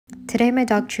Today my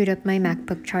dog chewed up my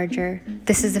MacBook charger.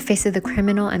 This is the face of the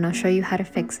criminal and I'll show you how to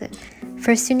fix it.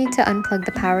 First you need to unplug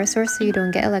the power source so you don't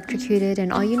get electrocuted,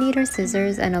 and all you need are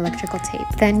scissors and electrical tape.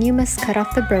 Then you must cut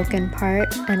off the broken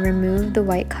part and remove the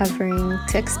white covering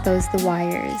to expose the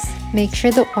wires. Make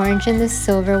sure the orange and the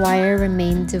silver wire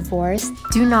remain divorced.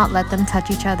 Do not let them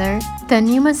touch each other. Then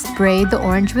you must braid the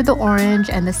orange with the orange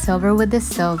and the silver with the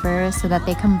silver so that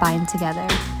they combine together.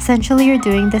 Essentially, you're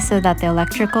doing this so that the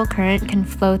electrical current can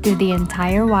flow through the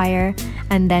entire wire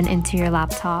and then into your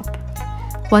laptop.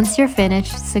 Once you're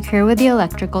finished, secure with the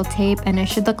electrical tape and it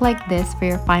should look like this for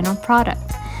your final product.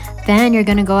 Then you're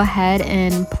gonna go ahead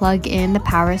and plug in the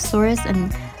power source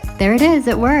and there it is,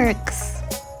 it works.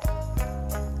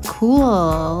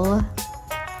 Cool.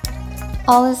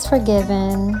 All is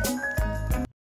forgiven.